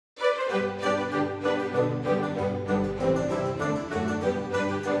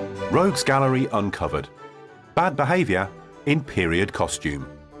Rogues Gallery Uncovered. Bad behaviour in period costume.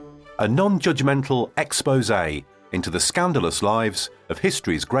 A non-judgmental exposé into the scandalous lives of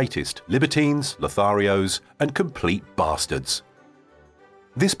history's greatest libertines, Lotharios and complete bastards.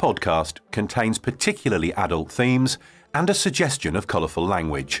 This podcast contains particularly adult themes and a suggestion of colourful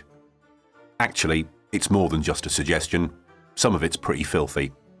language. Actually, it's more than just a suggestion. Some of it's pretty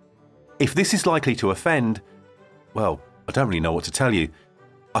filthy. If this is likely to offend, well, I don't really know what to tell you.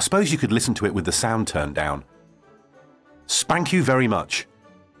 I suppose you could listen to it with the sound turned down. Spank you very much.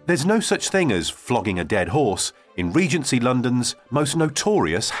 There's no such thing as flogging a dead horse in Regency London's most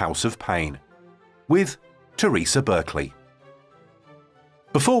notorious House of Pain. With Teressa Berkley.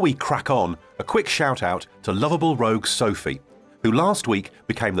 Before we crack on, a quick shout out to lovable rogue Sophie, who last week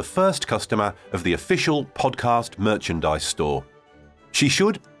became the first customer of the official podcast merchandise store. She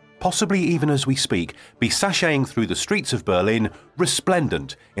should, possibly even as we speak, be sashaying through the streets of Berlin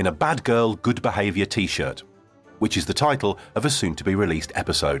resplendent in a Bad Girl Good Behaviour t-shirt, which is the title of a soon-to-be-released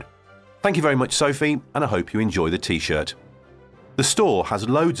episode. Thank you very much, Sophie, and I hope you enjoy the t-shirt. The store has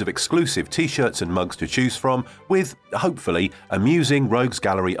loads of exclusive t-shirts and mugs to choose from, with, hopefully, amusing Rogues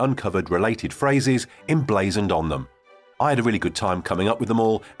Gallery Uncovered related phrases emblazoned on them. I had a really good time coming up with them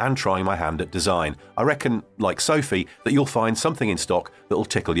all and trying my hand at design. I reckon, like Sophie, that you'll find something in stock that'll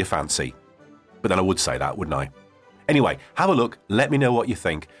tickle your fancy. But then I would say that, wouldn't I? Anyway, have a look, let me know what you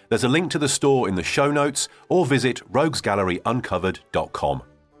think. There's a link to the store in the show notes, or visit roguesgalleryuncovered.com.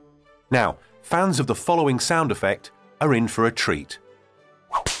 Now, fans of the following sound effect are in for a treat.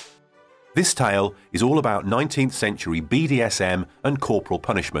 This tale is all about 19th century BDSM and corporal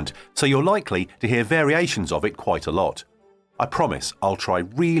punishment, so you're likely to hear variations of it quite a lot. I promise I'll try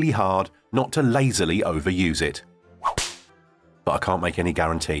really hard not to lazily overuse it. But I can't make any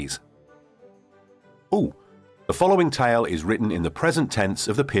guarantees. Ooh, the following tale is written in the present tense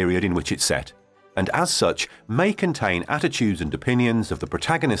of the period in which it's set, and as such may contain attitudes and opinions of the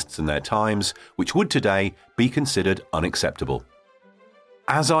protagonists and their times which would today be considered unacceptable.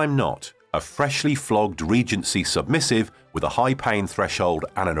 As I'm not a freshly flogged Regency submissive with a high pain threshold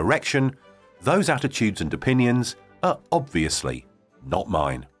and an erection, those attitudes and opinions are obviously not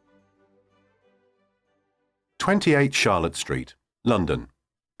mine. 28 Charlotte Street, London,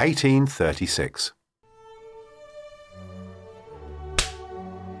 1836.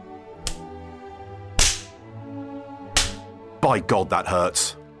 By God, that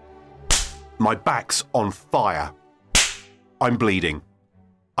hurts. My back's on fire. I'm bleeding.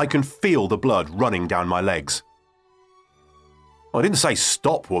 I can feel the blood running down my legs. I didn't say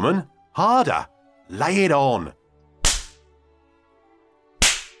stop, woman. Harder. Lay it on.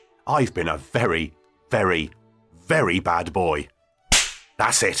 I've been a very, very, very bad boy.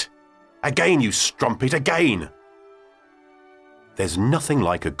 That's it. Again, you strumpet, again. There's nothing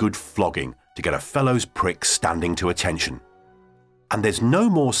like a good flogging to get a fellow's prick standing to attention. And there's no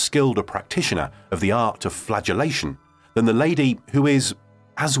more skilled a practitioner of the art of flagellation than the lady who is,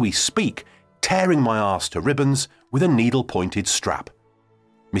 as we speak, tearing my arse to ribbons with a needle-pointed strap.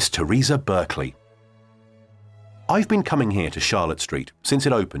 Miss Teressa Berkley. I've been coming here to Charlotte Street since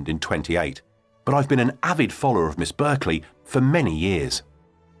it opened in 28, but I've been an avid follower of Miss Berkley for many years.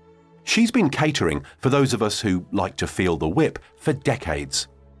 She's been catering for those of us who like to feel the whip for decades,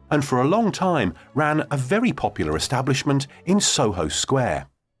 and for a long time ran a very popular establishment in Soho Square.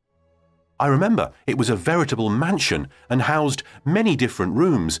 I remember it was a veritable mansion and housed many different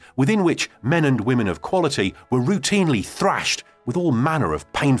rooms within which men and women of quality were routinely thrashed with all manner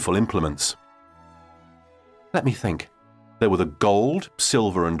of painful implements. Let me think. There were the gold,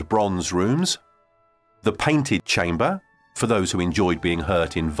 silver and bronze rooms, the painted chamber, for those who enjoyed being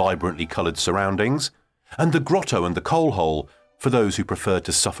hurt in vibrantly coloured surroundings, and the grotto and the coal hole, for those who preferred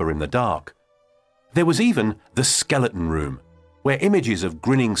to suffer in the dark. There was even the skeleton room, where images of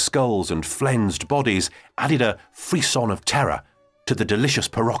grinning skulls and flensed bodies added a frisson of terror to the delicious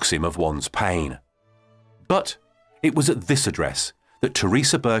paroxysm of one's pain. But it was at this address that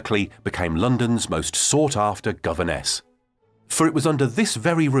Teressa Berkley became London's most sought-after governess. For it was under this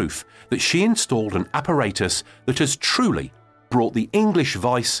very roof that she installed an apparatus that has truly brought the English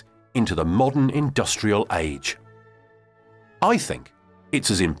vice into the modern industrial age. I think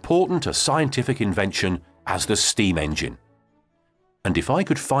it's as important a scientific invention as the steam engine. And if I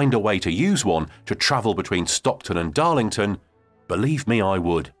could find a way to use one to travel between Stockton and Darlington, believe me, I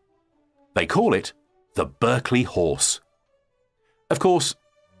would. They call it the Berkley Horse. Of course,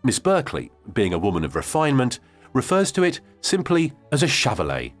 Miss Berkley, being a woman of refinement, refers to it simply as a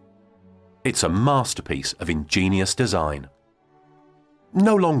Chevrolet. It's a masterpiece of ingenious design.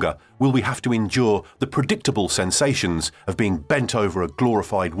 No longer will we have to endure the predictable sensations of being bent over a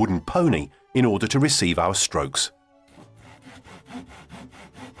glorified wooden pony in order to receive our strokes.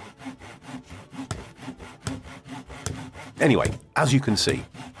 Anyway, as you can see,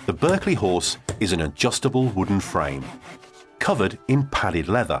 the Berkley Horse is an adjustable wooden frame, covered in padded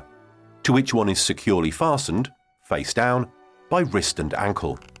leather, to which one is securely fastened, face down, by wrist and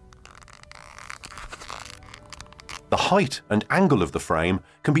ankle. The height and angle of the frame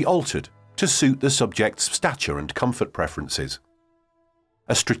can be altered to suit the subject's stature and comfort preferences.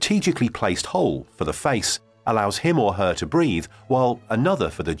 A strategically placed hole for the face allows him or her to breathe, while another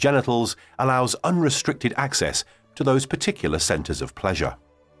for the genitals allows unrestricted access to those particular centres of pleasure.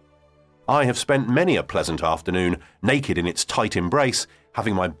 I have spent many a pleasant afternoon naked in its tight embrace,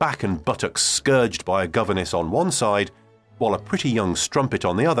 having my back and buttocks scourged by a governess on one side, while a pretty young strumpet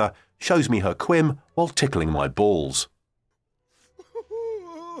on the other shows me her quim while tickling my balls.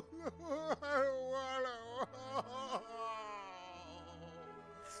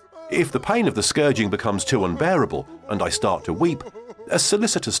 If the pain of the scourging becomes too unbearable and I start to weep, a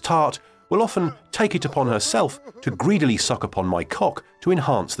solicitous tart will often take it upon herself to greedily suck upon my cock to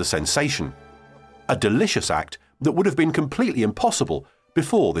enhance the sensation. A delicious act that would have been completely impossible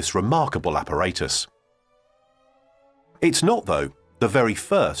before this remarkable apparatus. It's not, though, the very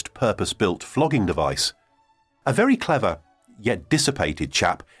first purpose-built flogging device. A very clever, yet dissipated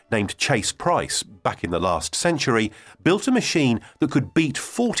chap named Chase Price, back in the last century, built a machine that could beat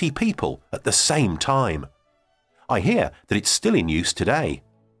 40 people at the same time. I hear that it's still in use today,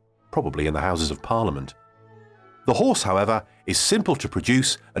 probably in the Houses of Parliament. The horse, however, is simple to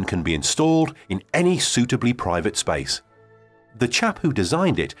produce and can be installed in any suitably private space. The chap who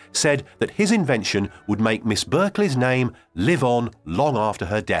designed it said that his invention would make Miss Berkley's name live on long after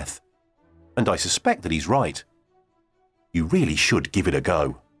her death. And I suspect that he's right. You really should give it a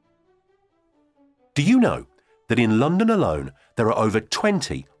go. Do you know that in London alone there are over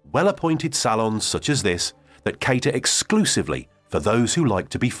 20 well-appointed salons such as this that cater exclusively for those who like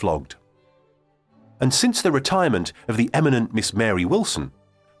to be flogged? And since the retirement of the eminent Miss Mary Wilson,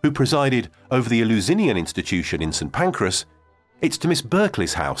 who presided over the Eleusinian Institution in St Pancras, it's to Miss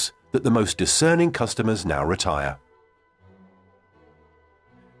Berkley's house that the most discerning customers now retire.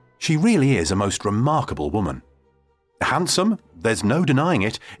 She really is a most remarkable woman. Handsome, there's no denying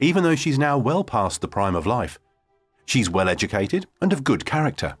it, even though she's now well past the prime of life. She's well educated and of good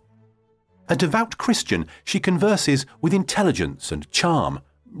character. A devout Christian, she converses with intelligence and charm,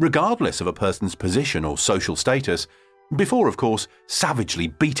 regardless of a person's position or social status, before, of course, savagely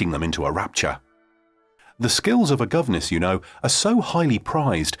beating them into a rapture. The skills of a governess, you know, are so highly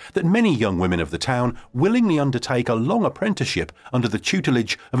prized that many young women of the town willingly undertake a long apprenticeship under the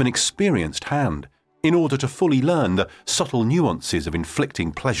tutelage of an experienced hand, in order to fully learn the subtle nuances of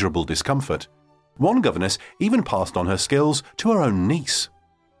inflicting pleasurable discomfort. One governess even passed on her skills to her own niece.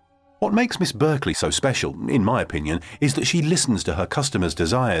 What makes Miss Berkley so special, in my opinion, is that she listens to her customers'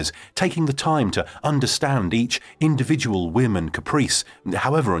 desires, taking the time to understand each individual whim and caprice,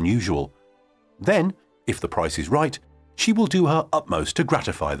 however unusual. Then, if the price is right, she will do her utmost to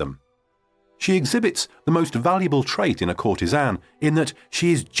gratify them. She exhibits the most valuable trait in a courtesan in that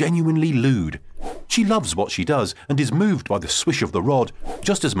she is genuinely lewd. She loves what she does and is moved by the swish of the rod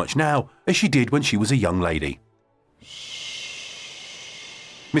just as much now as she did when she was a young lady.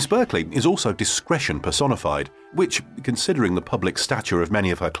 Miss Berkley is also discretion personified, which, considering the public stature of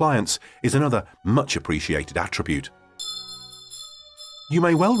many of her clients, is another much appreciated attribute. You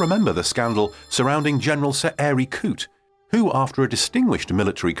may well remember the scandal surrounding General Sir Airy Coote, who, after a distinguished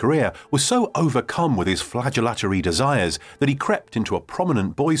military career, was so overcome with his flagellatory desires that he crept into a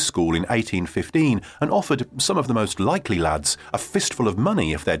prominent boys' school in 1815 and offered some of the most likely lads a fistful of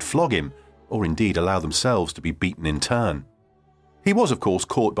money if they'd flog him, or indeed allow themselves to be beaten in turn. He was, of course,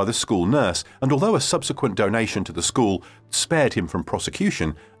 caught by the school nurse, and although a subsequent donation to the school spared him from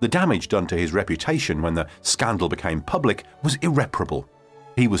prosecution, the damage done to his reputation when the scandal became public was irreparable.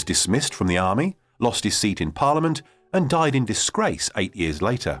 He was dismissed from the army, lost his seat in Parliament, and died in disgrace 8 years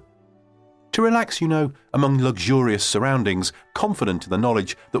later. To relax, you know, among luxurious surroundings, confident in the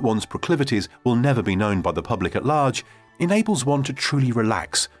knowledge that one's proclivities will never be known by the public at large, enables one to truly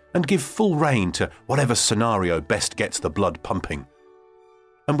relax and give full rein to whatever scenario best gets the blood pumping.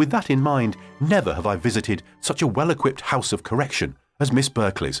 And with that in mind, never have I visited such a well-equipped house of correction as Miss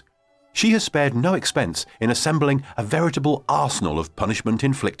Berkley's. She has spared no expense in assembling a veritable arsenal of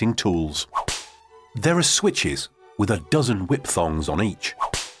punishment-inflicting tools. There are switches with a dozen whip thongs on each,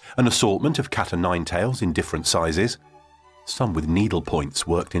 an assortment of cat-o'-nine-tails in different sizes, some with needle points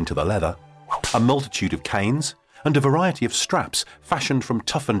worked into the leather, a multitude of canes, and a variety of straps fashioned from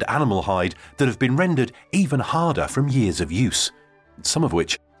toughened animal hide that have been rendered even harder from years of use, some of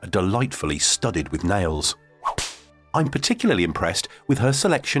which are delightfully studded with nails. I'm particularly impressed with her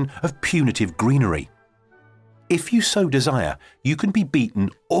selection of Punitive Greenery. If you so desire, you can be beaten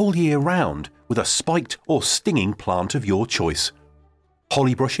all year round with a spiked or stinging plant of your choice.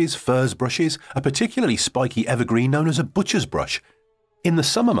 Holly brushes, furze brushes, a particularly spiky evergreen known as a butcher's brush. In the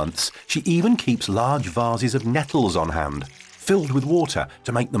summer months, she even keeps large vases of nettles on hand, filled with water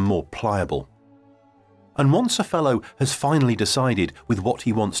to make them more pliable. And once a fellow has finally decided with what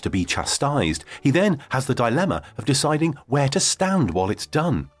he wants to be chastised, he then has the dilemma of deciding where to stand while it's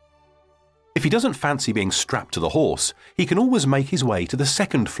done. If he doesn't fancy being strapped to the horse, he can always make his way to the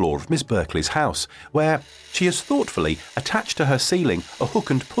second floor of Miss Berkley's house, where she has thoughtfully attached to her ceiling a hook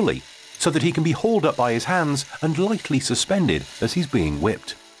and pulley so that he can be hauled up by his hands and lightly suspended as he's being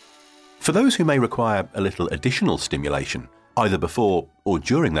whipped. For those who may require a little additional stimulation, either before or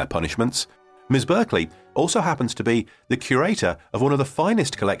during their punishments, Miss Berkley also happens to be the curator of one of the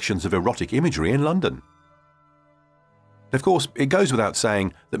finest collections of erotic imagery in London. Of course, it goes without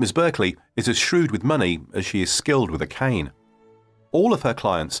saying that Miss Berkley is as shrewd with money as she is skilled with a cane. All of her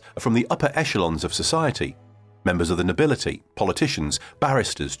clients are from the upper echelons of society, members of the nobility, politicians,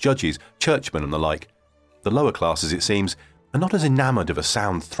 barristers, judges, churchmen and the like. The lower classes, it seems, are not as enamoured of a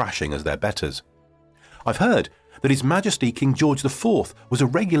sound thrashing as their betters. I've heard that His Majesty King George IV was a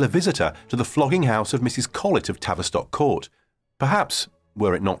regular visitor to the flogging house of Mrs. Collett of Tavistock Court. Perhaps,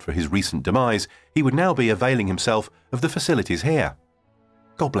 were it not for his recent demise, he would now be availing himself of the facilities here.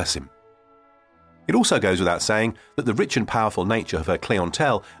 God bless him. It also goes without saying that the rich and powerful nature of her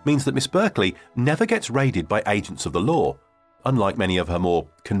clientele means that Miss Berkley never gets raided by agents of the law, unlike many of her more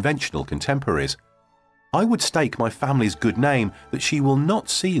conventional contemporaries. I would stake my family's good name that she will not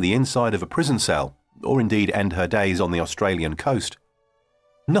see the inside of a prison cell, or indeed end her days on the Australian coast.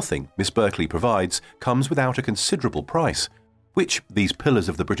 Nothing Miss Berkley provides comes without a considerable price, which these pillars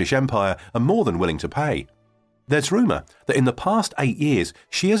of the British Empire are more than willing to pay. There's rumour that in the past 8 years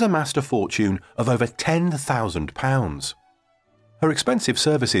she has amassed a fortune of over £10,000. Her expensive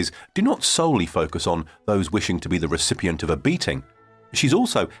services do not solely focus on those wishing to be the recipient of a beating. She's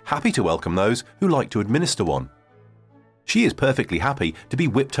also happy to welcome those who like to administer one. She is perfectly happy to be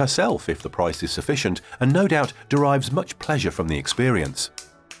whipped herself if the price is sufficient, and no doubt derives much pleasure from the experience.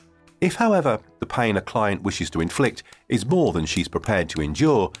 If, however, the pain a client wishes to inflict is more than she's prepared to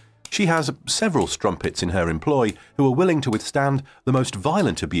endure, she has several strumpets in her employ who are willing to withstand the most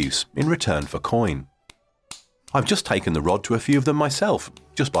violent abuse in return for coin. I've just taken the rod to a few of them myself,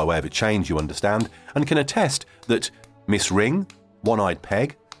 just by way of a change, you understand, and can attest that Miss Ring, One-Eyed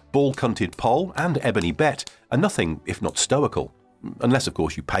Peg, Ball-Cunted Poll and Ebony Bet are nothing if not stoical, unless of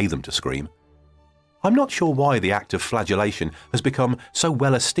course you pay them to scream. I'm not sure why the act of flagellation has become so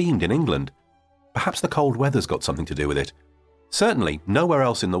well esteemed in England. Perhaps the cold weather's got something to do with it. Certainly, nowhere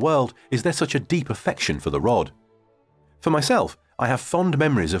else in the world is there such a deep affection for the rod. For myself, I have fond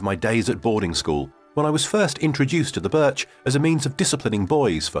memories of my days at boarding school, when I was first introduced to the birch as a means of disciplining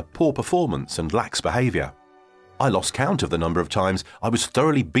boys for poor performance and lax behaviour. I lost count of the number of times I was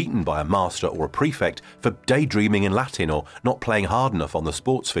thoroughly beaten by a master or a prefect for daydreaming in Latin or not playing hard enough on the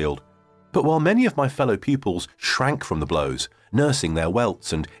sports field. But while many of my fellow pupils shrank from the blows, nursing their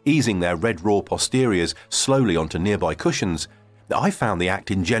welts and easing their red raw posteriors slowly onto nearby cushions, I found the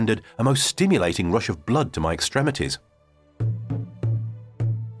act engendered a most stimulating rush of blood to my extremities.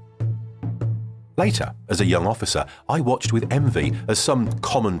 Later, as a young officer, I watched with envy as some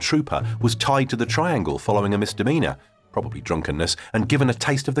common trooper was tied to the triangle following a misdemeanour, probably drunkenness, and given a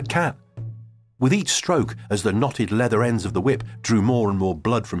taste of the cat. With each stroke, as the knotted leather ends of the whip drew more and more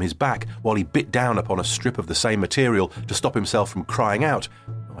blood from his back while he bit down upon a strip of the same material to stop himself from crying out,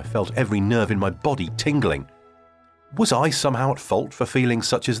 I felt every nerve in my body tingling. Was I somehow at fault for feelings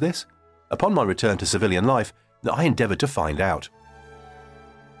such as this? Upon my return to civilian life, I endeavoured to find out.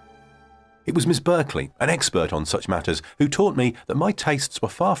 It was Miss Berkley, an expert on such matters, who taught me that my tastes were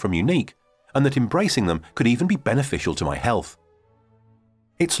far from unique, and that embracing them could even be beneficial to my health.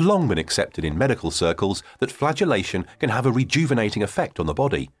 It's long been accepted in medical circles that flagellation can have a rejuvenating effect on the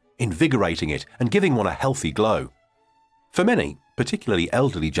body, invigorating it and giving one a healthy glow. For many, particularly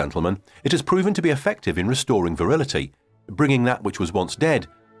elderly gentlemen, it has proven to be effective in restoring virility, bringing that which was once dead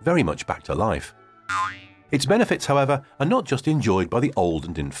very much back to life. Its benefits, however, are not just enjoyed by the old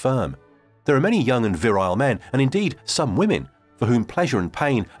and infirm. There are many young and virile men, and indeed some women, for whom pleasure and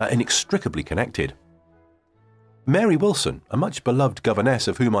pain are inextricably connected. Mary Wilson, a much beloved governess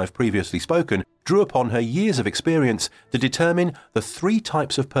of whom I've previously spoken, drew upon her years of experience to determine the 3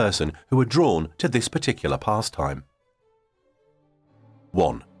 types of person who are drawn to this particular pastime.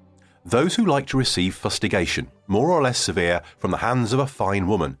 1. Those who like to receive fustigation, more or less severe, from the hands of a fine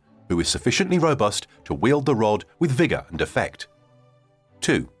woman, who is sufficiently robust to wield the rod with vigour and effect.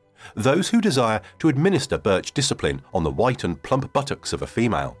 2. Those who desire to administer birch discipline on the white and plump buttocks of a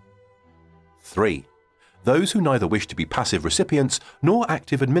female. 3. Those who neither wish to be passive recipients nor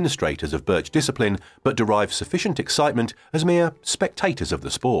active administrators of birch discipline, but derive sufficient excitement as mere spectators of the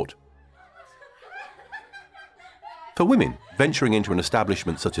sport. For women, venturing into an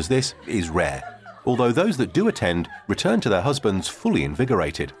establishment such as this is rare, although those that do attend return to their husbands fully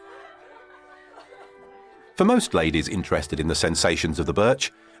invigorated. For most ladies interested in the sensations of the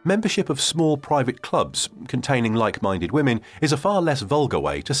birch, membership of small private clubs containing like-minded women is a far less vulgar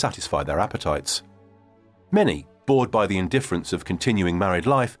way to satisfy their appetites. Many, bored by the indifference of continuing married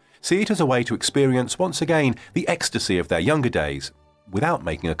life, see it as a way to experience once again the ecstasy of their younger days, without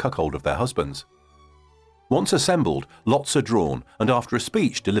making a cuckold of their husbands. Once assembled, lots are drawn, and after a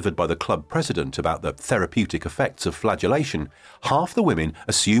speech delivered by the club president about the therapeutic effects of flagellation, half the women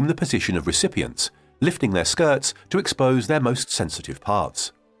assume the position of recipients, lifting their skirts to expose their most sensitive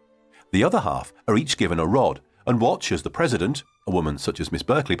parts. The other half are each given a rod, and watch as the president, a woman such as Miss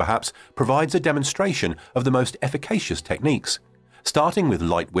Berkley perhaps, provides a demonstration of the most efficacious techniques, starting with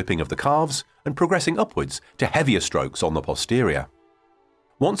light whipping of the calves and progressing upwards to heavier strokes on the posterior.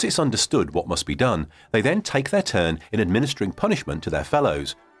 Once it's understood what must be done, they then take their turn in administering punishment to their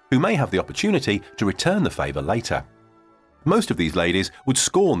fellows, who may have the opportunity to return the favour later. Most of these ladies would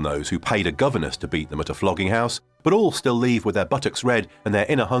scorn those who paid a governess to beat them at a flogging house, but all still leave with their buttocks red and their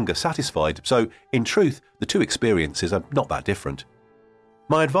inner hunger satisfied, so, in truth, the 2 experiences are not that different.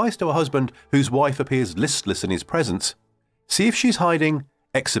 My advice to a husband whose wife appears listless in his presence: see if she's hiding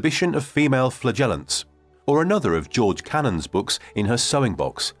Exhibition of Female Flagellants, or another of George Cannon's books in her sewing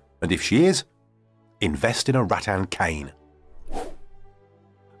box, and if she is, invest in a rattan cane.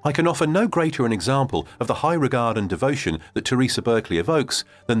 I can offer no greater an example of the high regard and devotion that Teressa Berkley evokes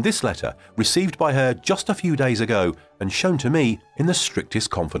than this letter received by her just a few days ago and shown to me in the strictest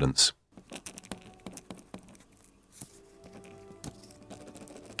confidence.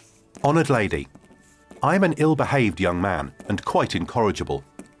 Honoured Lady, I am an ill-behaved young man and quite incorrigible.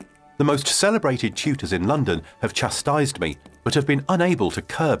 The most celebrated tutors in London have chastised me, but have been unable to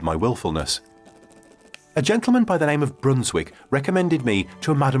curb my wilfulness. A gentleman by the name of Brunswick recommended me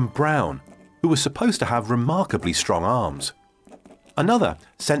to a Madame Brown, who was supposed to have remarkably strong arms. Another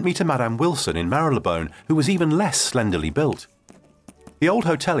sent me to Madame Wilson in Marylebone, who was even less slenderly built. The old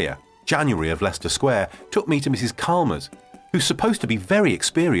hotelier, January of Leicester Square, took me to Mrs. Calmer's, who's supposed to be very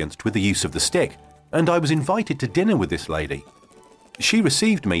experienced with the use of the stick, and I was invited to dinner with this lady. She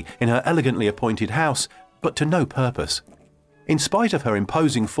received me in her elegantly appointed house, but to no purpose. In spite of her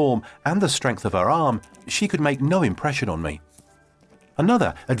imposing form and the strength of her arm, she could make no impression on me.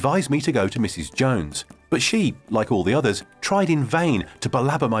 Another advised me to go to Mrs. Jones, but she, like all the others, tried in vain to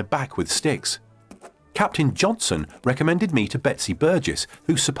belabor my back with sticks. Captain Johnson recommended me to Betsy Burgess,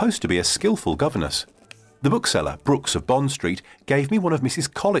 who's supposed to be a skilful governess. The bookseller, Brooks of Bond Street, gave me one of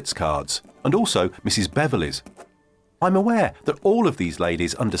Mrs. Collett's cards, and also Mrs. Beverley's. I'm aware that all of these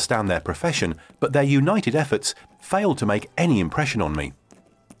ladies understand their profession, but their united efforts failed to make any impression on me.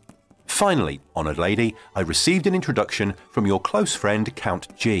 Finally, honoured lady, I received an introduction from your close friend Count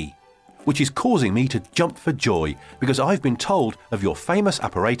G, which is causing me to jump for joy because I've been told of your famous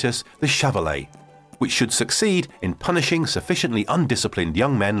apparatus, the Chevalet, which should succeed in punishing sufficiently undisciplined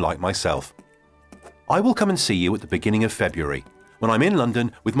young men like myself. I will come and see you at the beginning of February, when I'm in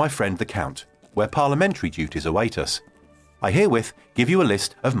London with my friend the Count, where parliamentary duties await us. I herewith give you a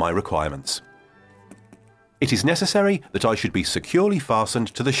list of my requirements. It is necessary that I should be securely fastened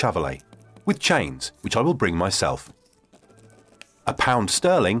to the Chevalet, with chains, which I will bring myself.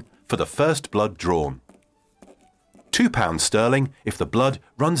 £1 for the first blood drawn. £2 if the blood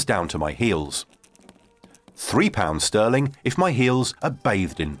runs down to my heels. £3 if my heels are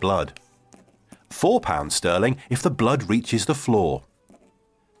bathed in blood. £4 if the blood reaches the floor.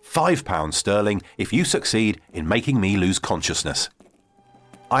 £5 if you succeed in making me lose consciousness.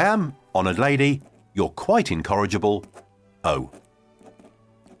 I am, honoured lady, your quite incorrigible O.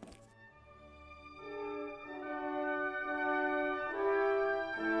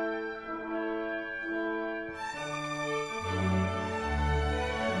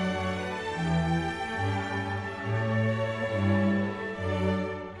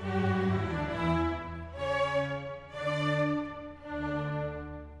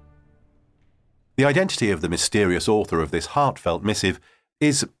 The identity of the mysterious author of this heartfelt missive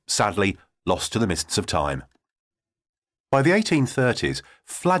is, sadly, lost to the mists of time. By the 1830s,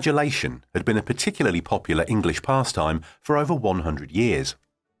 flagellation had been a particularly popular English pastime for over 100 years.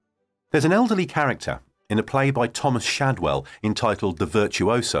 There's an elderly character in a play by Thomas Shadwell entitled The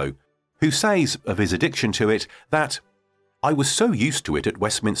Virtuoso, who says of his addiction to it that, "I was so used to it at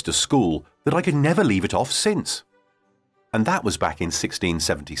Westminster School that I could never leave it off since." And that was back in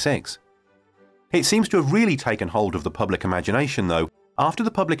 1676. It seems to have really taken hold of the public imagination, though, after the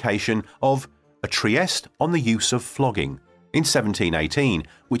publication of A Trieste on the Use of Flogging in 1718,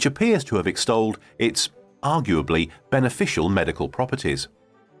 which appears to have extolled its arguably beneficial medical properties.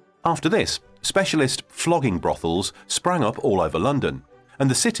 After this, specialist flogging brothels sprang up all over London,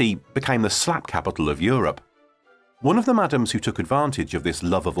 and the city became the slap capital of Europe. One of the madams who took advantage of this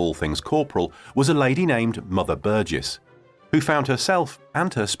love of all things corporal was a lady named Mother Burgess, who found herself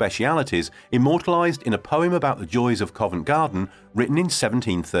and her specialities immortalised in a poem about the joys of Covent Garden written in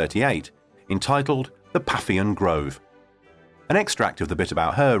 1738, entitled The Paphian Grove. An extract of the bit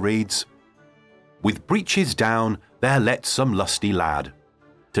about her reads, "With breeches down there let some lusty lad,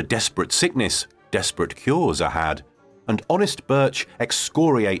 to desperate sickness desperate cures are had, and honest birch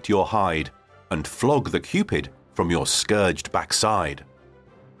excoriate your hide, and flog the cupid from your scourged backside."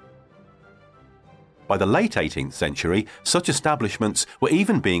 By the late 18th century, such establishments were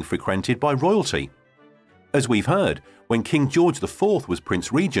even being frequented by royalty. As we've heard, when King George IV was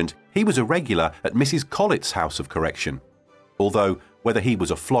Prince Regent, he was a regular at Mrs. Collett's House of Correction, although whether he was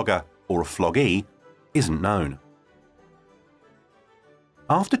a flogger or a floggee isn't known.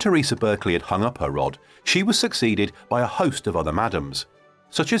 After Teressa Berkley had hung up her rod, she was succeeded by a host of other madams,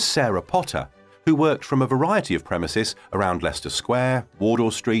 such as Sarah Potter, who worked from a variety of premises around Leicester Square,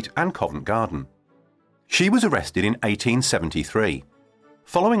 Wardour Street and Covent Garden. She was arrested in 1873,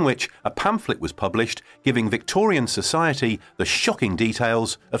 following which a pamphlet was published giving Victorian society the shocking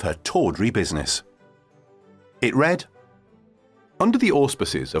details of her tawdry business. It read, "Under the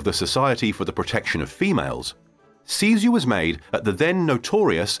auspices of the Society for the Protection of Females, seizure was made at the then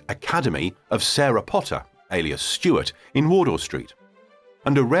notorious Academy of Sarah Potter, alias Stewart, in Wardour Street,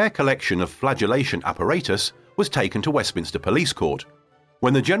 and a rare collection of flagellation apparatus was taken to Westminster Police Court,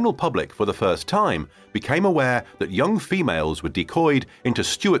 when the general public for the first time became aware that young females were decoyed into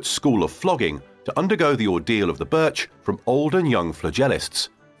Stewart's school of flogging to undergo the ordeal of the birch from old and young flagellists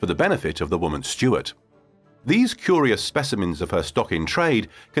for the benefit of the woman Stewart. These curious specimens of her stock in trade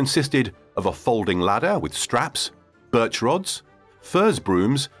consisted of a folding ladder with straps, birch rods, furze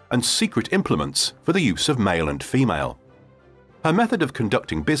brooms and secret implements for the use of male and female. Her method of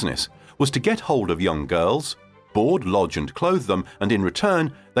conducting business was to get hold of young girls, board, lodge and clothe them, and in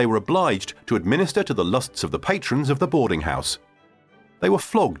return they were obliged to administer to the lusts of the patrons of the boarding house. They were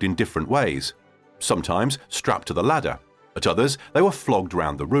flogged in different ways, sometimes strapped to the ladder, at others they were flogged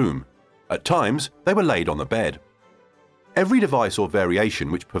round the room, at times they were laid on the bed. Every device or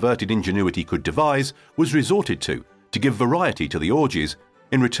variation which perverted ingenuity could devise was resorted to give variety to the orgies,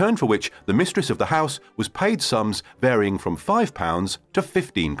 in return for which the mistress of the house was paid sums varying from £5 to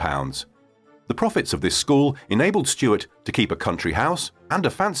 £15. The profits of this school enabled Stewart to keep a country house and a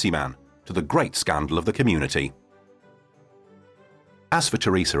fancy man, to the great scandal of the community. As for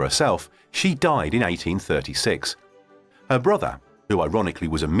Teresa herself, she died in 1836. Her brother, who ironically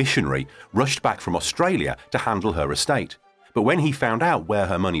was a missionary, rushed back from Australia to handle her estate, but when he found out where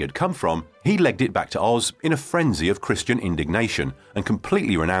her money had come from, he legged it back to Oz in a frenzy of Christian indignation and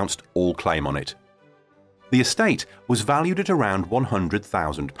completely renounced all claim on it. The estate was valued at around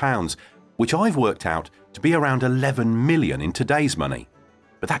 £100,000, which I've worked out to be around 11 million in today's money.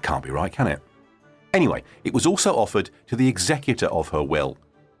 But that can't be right, can it? Anyway, it was also offered to the executor of her will,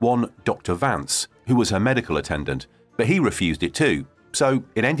 one Dr. Vance, who was her medical attendant, but he refused it too, so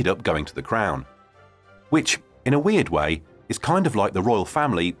it ended up going to the Crown. Which, in a weird way, is kind of like the royal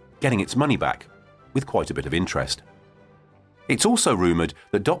family getting its money back, with quite a bit of interest. It's also rumoured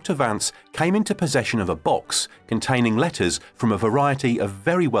that Dr. Vance came into possession of a box containing letters from a variety of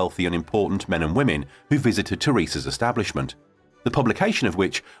very wealthy and important men and women who visited Teresa's establishment, the publication of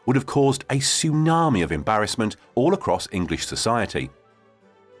which would have caused a tsunami of embarrassment all across English society.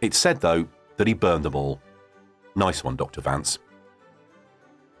 It's said, though, that he burned them all. Nice one, Dr. Vance.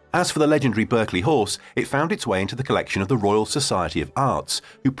 As for the legendary Berkley Horse, it found its way into the collection of the Royal Society of Arts,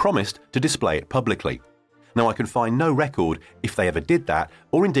 who promised to display it publicly. Now, I can find no record if they ever did that,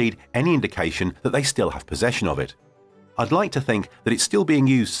 or indeed any indication that they still have possession of it. I'd like to think that it's still being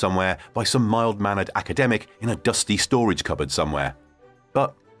used somewhere by some mild-mannered academic in a dusty storage cupboard somewhere.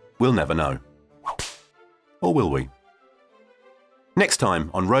 But we'll never know. Or will we? Next time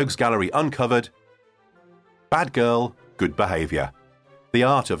on Rogues Gallery Uncovered, Bad Girl, Good Behaviour. The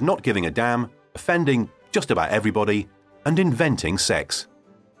art of not giving a damn, offending just about everybody, and inventing sex.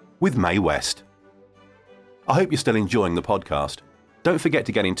 With Mae West. I hope you're still enjoying the podcast. Don't forget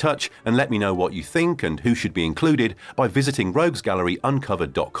to get in touch and let me know what you think and who should be included by visiting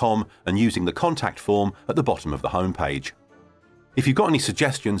roguesgalleryuncovered.com and using the contact form at the bottom of the homepage. If you've got any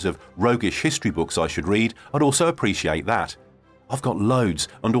suggestions of roguish history books I should read, I'd also appreciate that. I've got loads,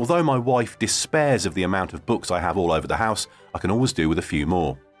 and although my wife despairs of the amount of books I have all over the house, I can always do with a few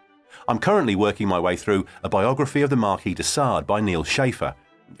more. I'm currently working my way through a biography of the Marquis de Sade by Neil Schaefer.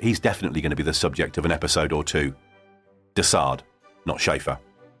 He's definitely going to be the subject of an episode or two. De Sade, not Schaefer.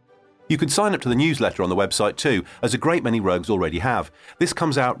 You can sign up to the newsletter on the website too, as a great many rogues already have. This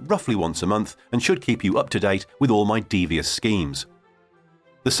comes out roughly once a month and should keep you up to date with all my devious schemes.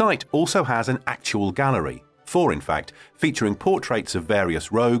 The site also has an actual gallery, 4 in fact, featuring portraits of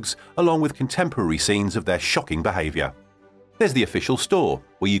various rogues along with contemporary scenes of their shocking behaviour. There's the official store,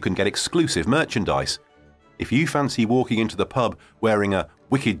 where you can get exclusive merchandise. If you fancy walking into the pub wearing a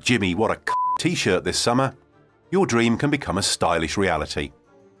Wicked Jimmy What a t-shirt this summer, your dream can become a stylish reality.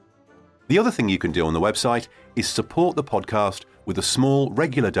 The other thing you can do on the website is support the podcast with a small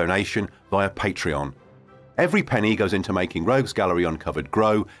regular donation via Patreon. Every penny goes into making Rogues Gallery Uncovered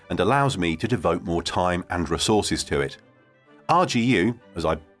grow and allows me to devote more time and resources to it. RGU, as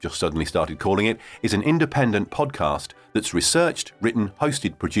I just suddenly started calling it, is an independent podcast that's researched, written,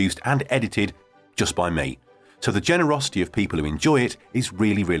 hosted, produced and edited just by me. So the generosity of people who enjoy it is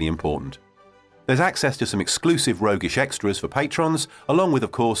really, really important. There's access to some exclusive roguish extras for patrons, along with,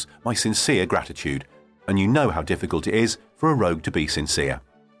 of course, my sincere gratitude. And you know how difficult it is for a rogue to be sincere.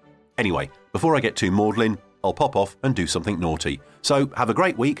 Anyway, before I get too maudlin, I'll pop off and do something naughty. So have a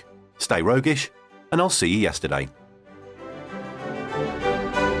great week, stay roguish, and I'll see you yesterday.